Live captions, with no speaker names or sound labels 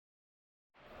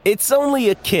It's only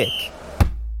a kick,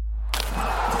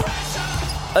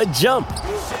 a jump,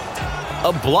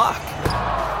 a block.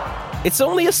 It's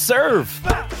only a serve.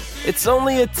 It's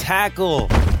only a tackle,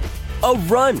 a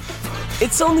run.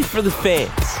 It's only for the fans.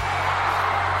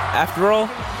 After all,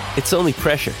 it's only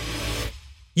pressure.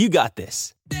 You got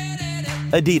this.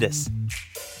 Adidas.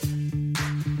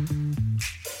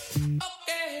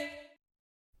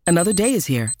 Another day is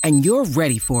here, and you're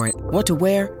ready for it. What to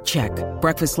wear? Check.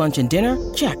 Breakfast, lunch, and dinner?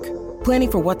 Check.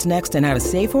 Planning for what's next and how to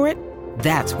save for it?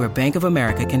 That's where Bank of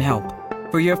America can help.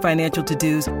 For your financial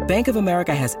to-dos, Bank of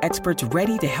America has experts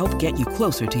ready to help get you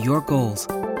closer to your goals.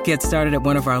 Get started at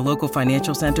one of our local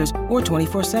financial centers or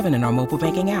 24/7 in our mobile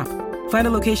banking app. Find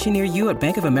a location near you at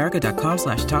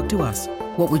bankofamerica.com/talktous.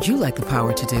 What would you like the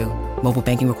power to do? Mobile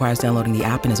banking requires downloading the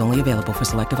app and is only available for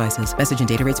select devices. Message and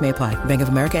data rates may apply. Bank of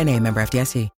America N.A., member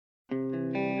FDIC.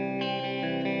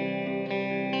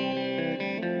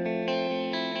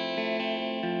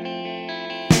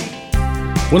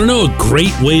 Want to know a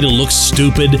great way to look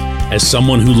stupid as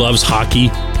someone who loves hockey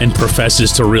and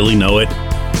professes to really know it?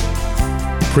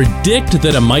 Predict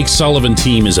that a Mike Sullivan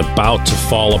team is about to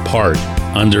fall apart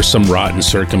under some rotten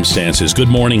circumstances. Good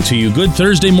morning to you. Good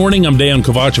Thursday morning. I'm Dejan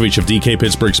Kovacevic of DK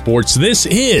Pittsburgh Sports. This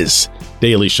is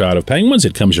Daily Shot of Penguins.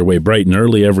 It comes your way bright and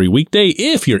early every weekday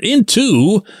if you're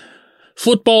into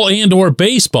football and or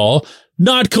baseball.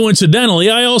 Not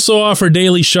coincidentally, I also offer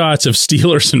daily shots of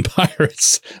Steelers and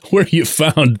Pirates. Where you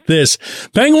found this.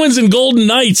 Penguins and Golden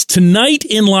Knights tonight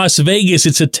in Las Vegas.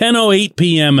 It's a 10:08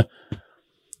 p.m.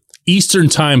 Eastern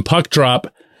Time puck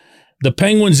drop. The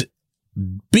Penguins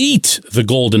beat the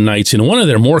Golden Knights in one of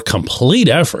their more complete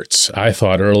efforts, I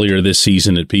thought, earlier this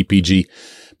season at PPG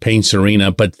Paints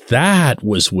Arena. But that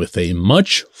was with a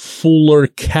much fuller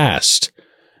cast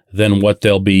than what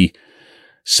they'll be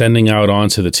sending out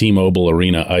onto the T-Mobile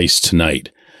Arena ice tonight.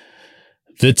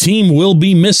 The team will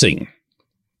be missing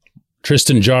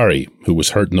Tristan Jarry, who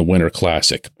was hurt in the Winter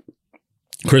Classic,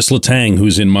 Chris Letang,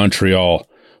 who's in Montreal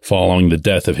following the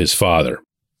death of his father,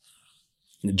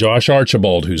 Josh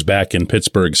Archibald, who's back in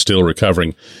Pittsburgh still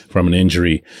recovering from an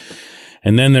injury,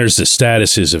 and then there's the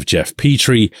statuses of Jeff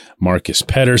Petrie, Marcus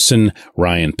Pettersson,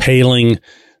 Ryan Poehling.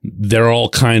 They're all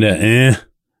kind of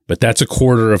but that's a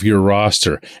quarter of your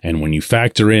roster. And when you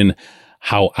factor in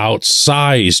how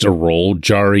outsized a role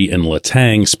Jarry and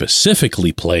Letang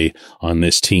specifically play on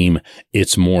this team,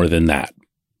 it's more than that.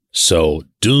 So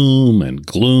doom and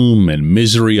gloom and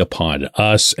misery upon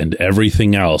us and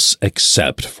everything else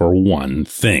except for one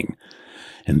thing.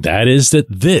 And that is that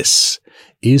this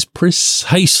is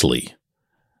precisely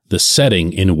the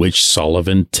setting in which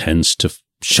Sullivan tends to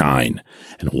shine.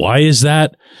 And why is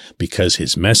that? Because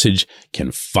his message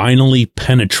can finally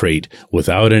penetrate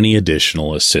without any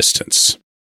additional assistance.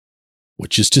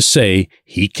 Which is to say,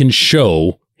 he can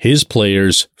show his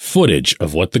players footage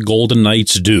of what the Golden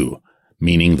Knights do,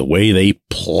 meaning the way they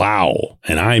plow,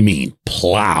 and I mean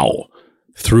plow,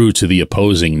 through to the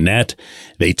opposing net.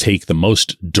 They take the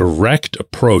most direct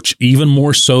approach, even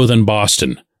more so than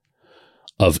Boston,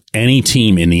 of any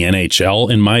team in the NHL,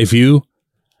 in my view.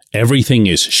 Everything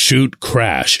is shoot,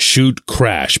 crash,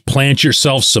 plant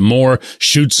yourself some more,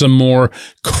 shoot some more,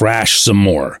 crash some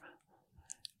more.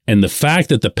 And the fact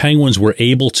that the Penguins were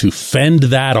able to fend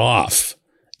that off,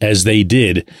 as they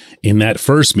did in that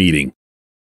first meeting,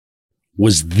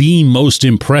 was the most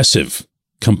impressive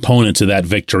component to that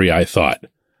victory, I thought.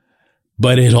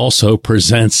 But it also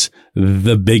presents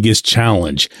the biggest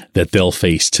challenge that they'll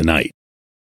face tonight.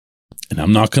 And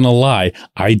I'm not going to lie,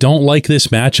 I don't like this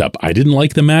matchup. I didn't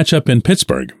like the matchup in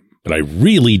Pittsburgh, but I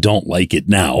really don't like it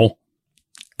now.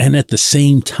 And at the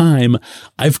same time,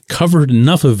 I've covered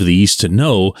enough of these to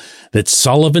know that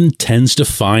Sullivan tends to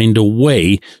find a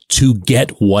way to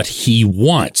get what he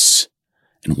wants.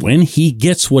 And when he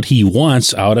gets what he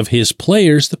wants out of his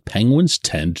players, the Penguins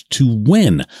tend to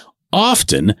win,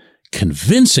 often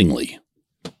convincingly.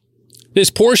 This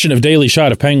portion of Daily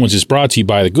Shot of Penguins is brought to you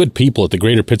by the good people at the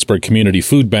Greater Pittsburgh Community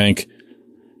Food Bank,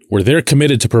 where they're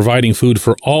committed to providing food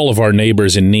for all of our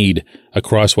neighbors in need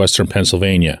across Western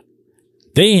Pennsylvania.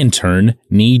 They, in turn,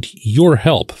 need your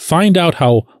help. Find out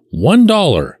how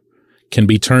 $1 can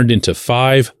be turned into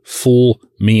 5 full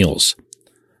meals.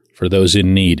 For those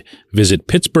in need, visit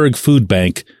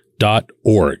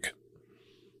pittsburghfoodbank.org.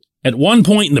 At one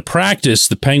point in the practice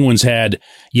the Penguins had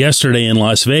yesterday in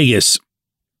Las Vegas,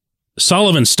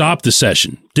 Sullivan stopped the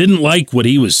session, didn't like what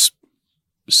he was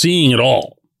seeing at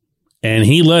all, and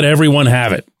he let everyone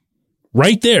have it.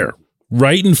 Right there,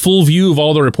 right in full view of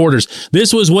all the reporters.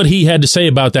 This was what he had to say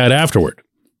about that afterward.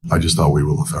 I just thought we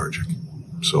were lethargic.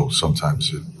 So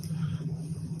sometimes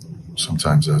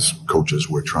sometimes as coaches,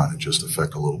 we're trying to just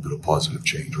affect a little bit of positive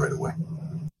change right away.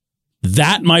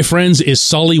 That, my friends, is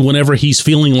Sully whenever he's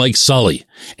feeling like Sully.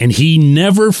 And he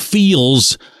never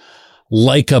feels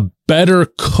like a better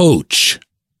coach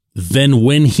than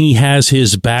when he has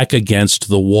his back against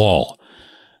the wall.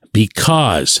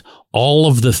 Because all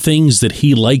of the things that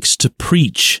he likes to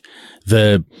preach,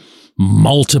 the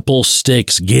multiple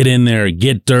sticks, get in there,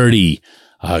 get dirty,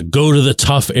 go to the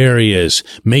tough areas,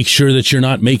 make sure that you're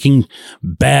not making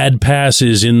bad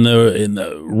passes in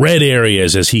the red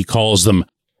areas, as he calls them.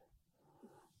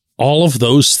 All of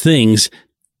those things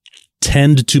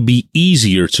tend to be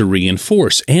easier to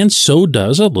reinforce, and so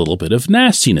does a little bit of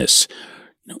nastiness.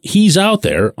 He's out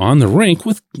there on the rink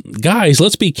with guys,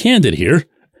 let's be candid here,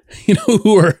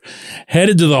 who are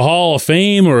headed to the Hall of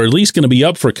Fame or at least going to be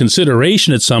up for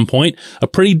consideration at some point, a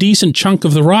pretty decent chunk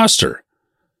of the roster.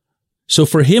 So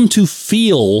for him to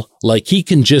feel like he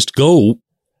can just go,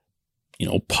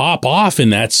 pop off in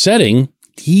that setting,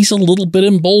 he's a little bit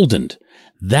emboldened.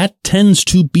 That tends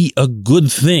to be a good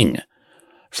thing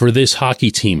for this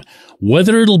hockey team.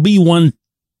 Whether it'll be one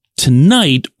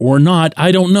tonight or not,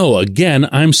 I don't know. Again,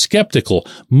 I'm skeptical,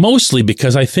 mostly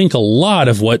because I think a lot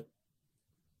of what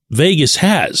Vegas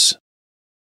has.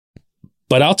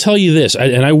 But I'll tell you this,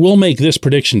 and I will make this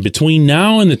prediction. Between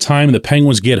now and the time the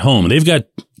Penguins get home, they've got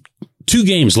 2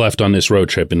 games left on this road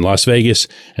trip in Las Vegas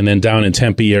and then down in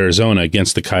Tempe, Arizona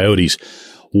against the Coyotes.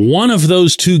 One of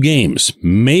those 2 games,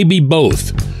 maybe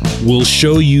both, will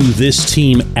show you this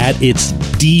team at its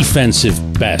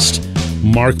defensive best.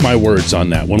 Mark my words on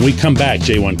that. When we come back,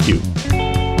 J1Q.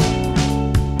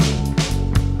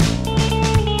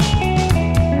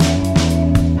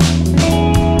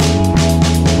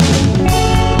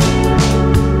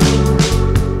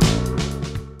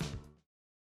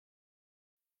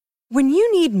 When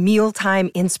you need mealtime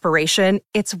inspiration,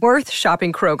 it's worth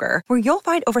shopping Kroger, where you'll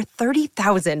find over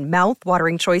 30,000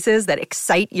 mouth-watering choices that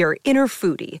excite your inner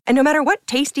foodie. And no matter what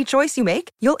tasty choice you make,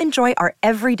 you'll enjoy our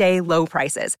everyday low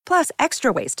prices, plus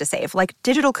extra ways to save, like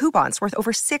digital coupons worth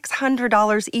over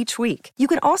 $600 each week. You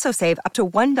can also save up to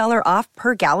 $1 off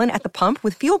per gallon at the pump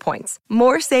with fuel points.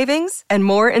 More savings and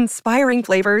more inspiring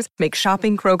flavors make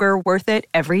shopping Kroger worth it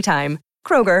every time.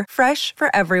 Kroger, fresh for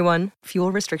everyone.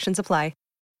 Fuel restrictions apply.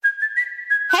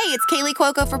 Hey, it's Kaylee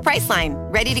Cuoco for Priceline.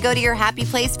 Ready to go to your happy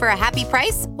place for a happy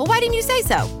price? Well, why didn't you say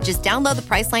so? Just download the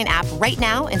Priceline app right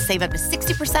now and save up to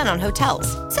 60% on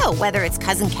hotels. So whether it's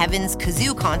Cousin Kevin's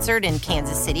Kazoo Concert in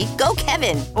Kansas City, go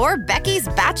Kevin, or Becky's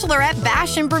Bachelorette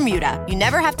Bash in Bermuda, you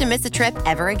never have to miss a trip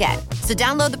ever again. So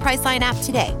download the Priceline app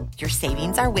today. Your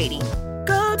savings are waiting.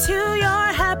 Go to your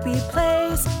happy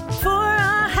place for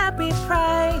a happy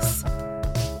price.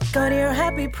 Go to your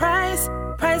happy price,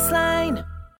 Priceline.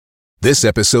 This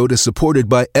episode is supported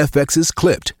by FX's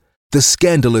Clipped, the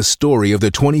scandalous story of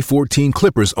the 2014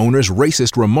 Clippers owner's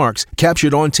racist remarks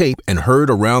captured on tape and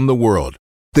heard around the world.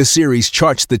 The series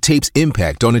charts the tape's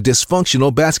impact on a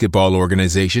dysfunctional basketball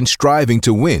organization striving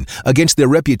to win against their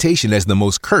reputation as the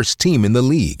most cursed team in the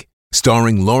league.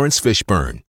 Starring Lawrence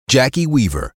Fishburne, Jackie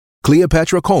Weaver,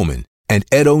 Cleopatra Coleman, and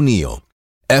Ed O'Neill.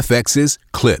 FX's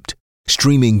Clipped,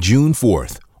 streaming June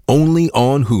 4th, only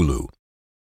on Hulu.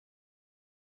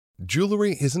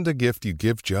 Jewelry isn't a gift you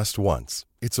give just once.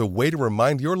 It's a way to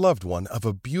remind your loved one of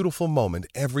a beautiful moment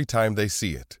every time they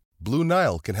see it. Blue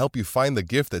Nile can help you find the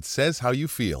gift that says how you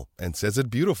feel and says it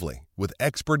beautifully, with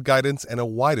expert guidance and a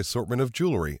wide assortment of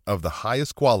jewelry of the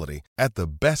highest quality at the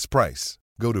best price.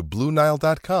 Go to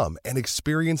BlueNile.com and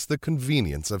experience the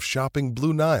convenience of shopping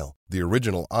Blue Nile, the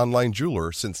original online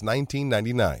jeweler since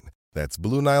 1999. That's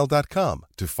BlueNile.com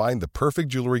to find the perfect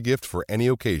jewelry gift for any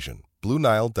occasion.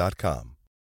 BlueNile.com.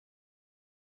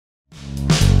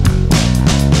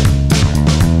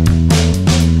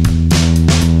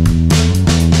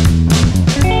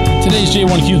 Today's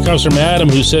J1Q comes from Adam,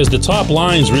 who says the top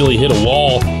line's really hit a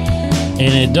wall, and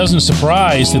it doesn't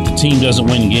surprise that the team doesn't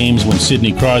win games when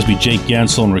Sidney Crosby, Jake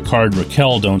Gensel, and Ricard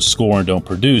Raquel don't score and don't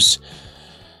produce.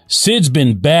 Sid's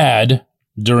been bad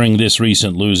during this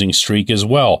recent losing streak as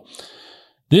well.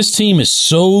 This team is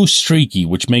so streaky,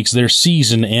 which makes their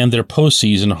season and their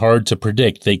postseason hard to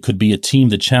predict. They could be a team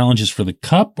that challenges for the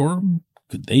cup, or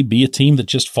could they be a team that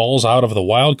just falls out of the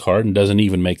wild card and doesn't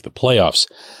even make the playoffs?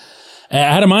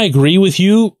 Adam, I agree with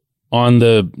you on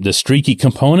the streaky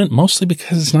component, mostly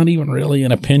because it's not even really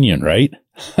an opinion, right?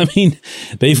 I mean,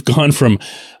 they've gone from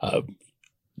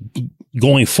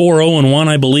going 4-0-1,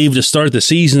 I believe, to start the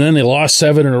season. Then they lost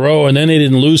 7 in a row, and then they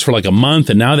didn't lose for like a month,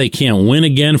 and now they can't win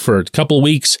again for a couple of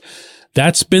weeks.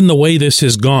 That's been the way this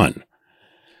has gone.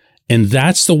 And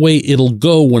that's the way it'll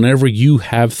go whenever you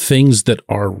have things that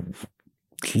are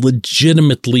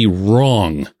legitimately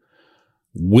wrong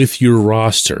with your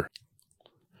roster.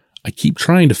 I keep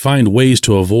trying to find ways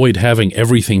to avoid having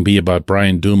everything be about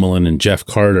Brian Dumoulin and Jeff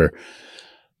Carter,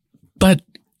 but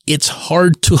it's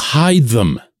hard to hide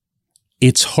them.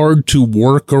 It's hard to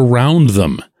work around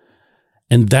them.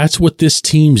 And that's what this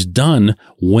team's done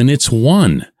when it's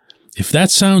won. If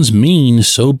that sounds mean,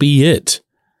 so be it.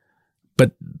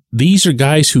 But these are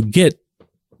guys who get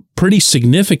pretty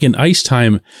significant ice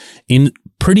time in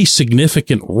pretty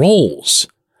significant roles.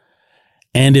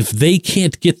 And if they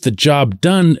can't get the job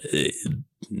done,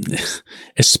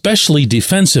 especially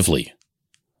defensively,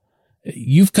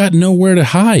 you've got nowhere to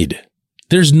hide.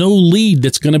 There's no lead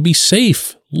that's going to be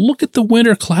safe. Look at the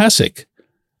Winter Classic.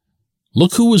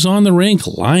 Look who was on the rink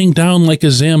lying down like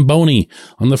a Zamboni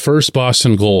on the first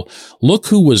Boston goal. Look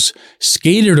who was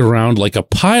skated around like a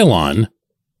pylon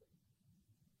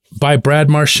by Brad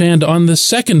Marchand on the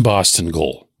second Boston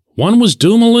goal. One was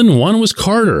Dumoulin, one was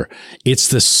Carter. It's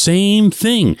the same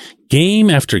thing, game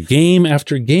after game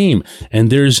after game. And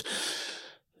there's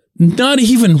not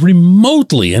even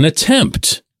remotely an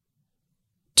attempt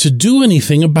to do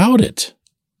anything about it.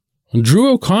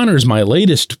 Drew O'Connor's my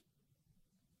latest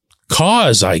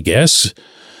cause, I guess,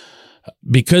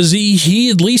 because he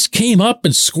at least came up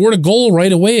and scored a goal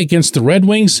right away against the Red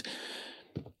Wings.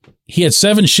 He had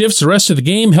 7 shifts the rest of the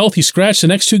game, healthy scratch the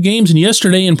next 2 games, and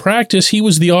yesterday in practice, he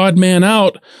was the odd man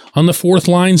out on the fourth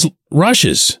line's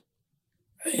rushes.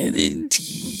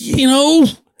 You know,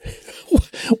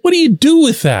 what do you do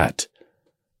with that?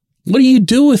 What do you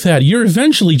do with that? You're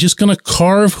eventually just going to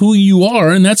carve who you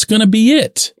are, and that's going to be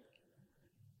it.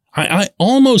 I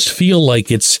almost feel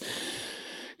like it's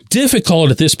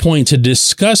difficult at this point to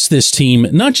discuss this team,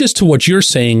 not just to what you're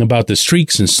saying about the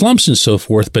streaks and slumps and so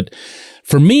forth, but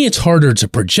for me, it's harder to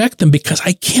project them because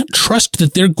I can't trust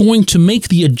that they're going to make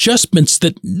the adjustments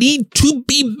that need to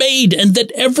be made and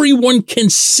that everyone can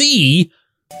see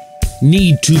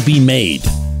need to be made.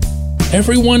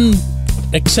 Everyone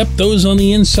except those on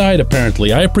the inside,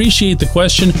 apparently. I appreciate the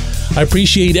question. I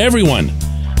appreciate everyone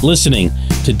listening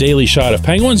to Daily Shot of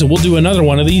Penguins, and we'll do another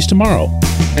one of these tomorrow.